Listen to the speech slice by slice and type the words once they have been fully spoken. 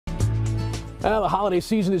Well, the holiday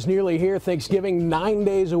season is nearly here. Thanksgiving 9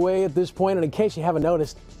 days away at this point, and in case you haven't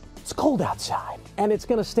noticed, it's cold outside, and it's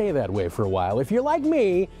going to stay that way for a while. If you're like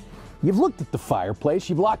me, you've looked at the fireplace,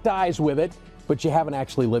 you've locked eyes with it, but you haven't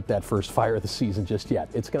actually lit that first fire of the season just yet.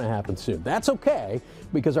 It's going to happen soon. That's okay,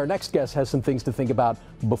 because our next guest has some things to think about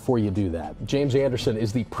before you do that. James Anderson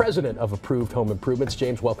is the president of Approved Home Improvements.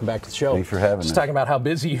 James, welcome back to the show. Thanks for having me. Just talking about how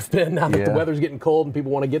busy you've been now that the weather's getting cold and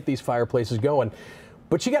people want to get these fireplaces going.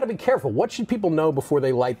 But you got to be careful. What should people know before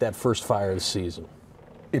they light that first fire of the season?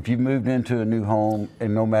 If you've moved into a new home,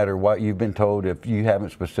 and no matter what you've been told, if you haven't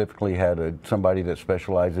specifically had somebody that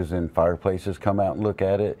specializes in fireplaces come out and look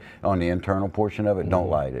at it on the internal portion of it, don't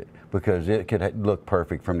light it, because it could look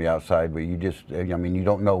perfect from the outside, but you just, I mean, you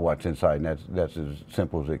don't know what's inside, and that's as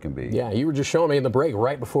simple as it can be. Yeah, you were just showing me in the break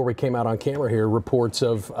right before we came out on camera here reports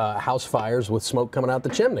of house fires with smoke coming out the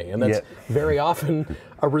chimney, and that's very often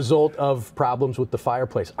a result of problems with the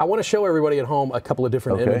fireplace. I want to show everybody at home a couple of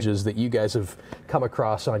different images that you guys have come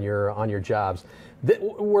across on your jobs.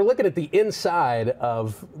 We're looking at the inside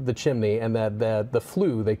of the chimney and the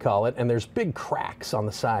flue, they call it, and there's big cracks on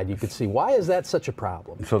the side you could see. Why is that such a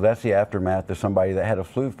problem? So that's the aftermath of somebody that had a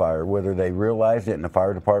flue fire, whether they realized it and the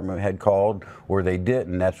fire department had called or they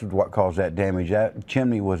didn't. That's what caused that damage. That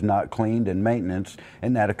chimney was not cleaned and maintenance,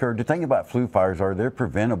 and that occurred. The thing about flue fires are they're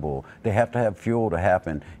preventable. They have to have fuel to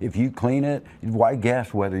happen. If you clean it, why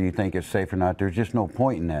guess whether you think it's safe or not? There's just no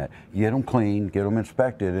point in that. Get them cleaned, get them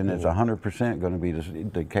inspected, and it's 100% going to be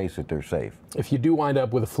the case that they're safe. If you do wind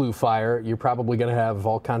up with a flue fire, you're probably going to have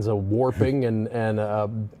all kinds of warping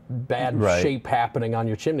and bad shape happening on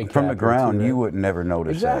your chimney. From the ground, you would never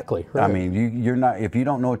notice exactly. that. Right. I mean, you're not. If you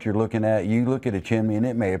don't know what you're looking at, you look at a chimney and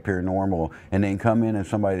it may appear normal, and then come in and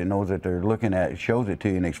somebody that knows that they're looking at it shows it to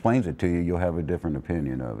you and explains it to you, you'll have a different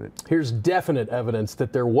opinion of it. Here's definite evidence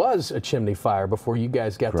that there was a chimney fire before you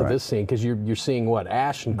guys got to this scene, because you're seeing what,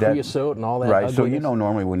 ash and creosote and all that. Right. ugliness? So you know,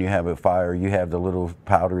 normally when you have a fire, you have the little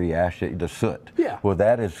powdery ash, the soot. Yeah. Well,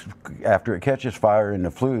 that is, after it catches fire in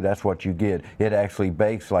the flue, that's what you get. It actually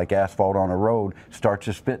bakes like asphalt on a road, starts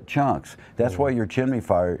to spit chunks. That's why your chimney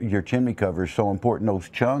cover is so important. Those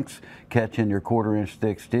chunks catch in your 1/4-inch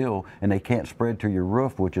thick steel, and they can't spread to your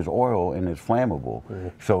roof, which is oil and is flammable.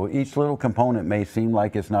 So each little component may seem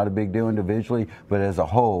like it's not a big deal individually, but as a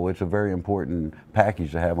whole, it's a very important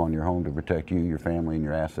package to have on your home to protect you, your family, and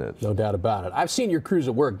your assets. No doubt about it. I've seen your crews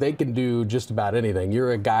at work. They can do just about anything.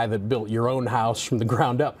 You're a guy that built your own house from the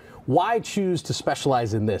ground up. Why choose to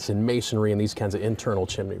specialize in this, in masonry and these kinds of internal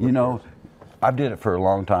chimney repairs? You know, I did it for a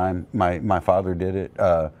long time. My father did it.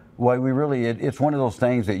 Well, it's one of those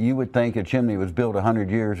things that you would think a chimney was built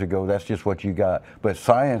 100 years ago, that's just what you got. But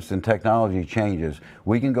science and technology changes.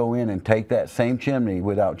 We can go in and take that same chimney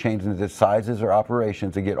without changing its sizes or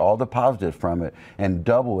operations and get all the positives from it and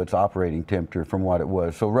double its operating temperature from what it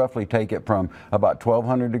was. So roughly take it from about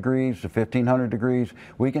 1,200 degrees to 1,500 degrees.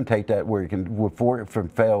 We can take that where you can, before it from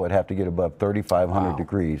fail, it'd have to get above 3,500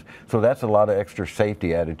 degrees. So that's a lot of extra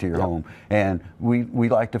safety added to your home. And we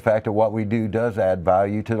like the fact that what we do does add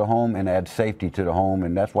value to the home and add safety to the home,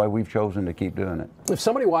 and that's why we've chosen to keep doing it. If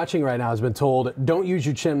somebody watching right now has been told, don't use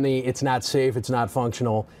your chimney, it's not safe, it's not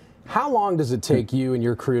functional, how long does it take you and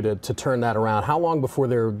your crew to turn that around? How long before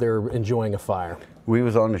they're enjoying a fire? We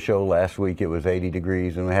was on the show last week, it was 80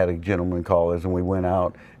 degrees, and we had a gentleman call us, and we went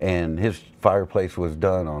out, and his fireplace was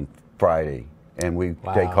done on Friday. And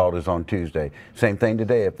they called us on Tuesday. Same thing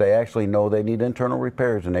today. If they actually know they need internal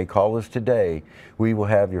repairs and they call us today, we will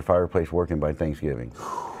have your fireplace working by Thanksgiving.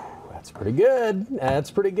 That's pretty good. That's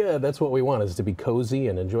pretty good. That's what we want, is to be cozy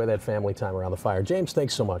and enjoy that family time around the fire. James,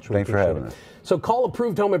 thanks so much. Thanks for having us. So call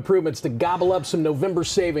Approved Home Improvements to gobble up some November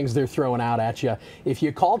savings they're throwing out at you. If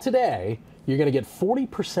you call today, you're going to get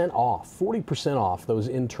 40% off those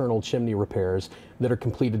internal chimney repairs that are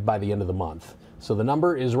completed by the end of the month. So the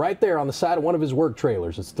number is right there on the side of one of his work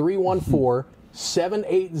trailers. It's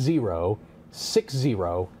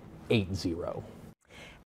 314-780-6080.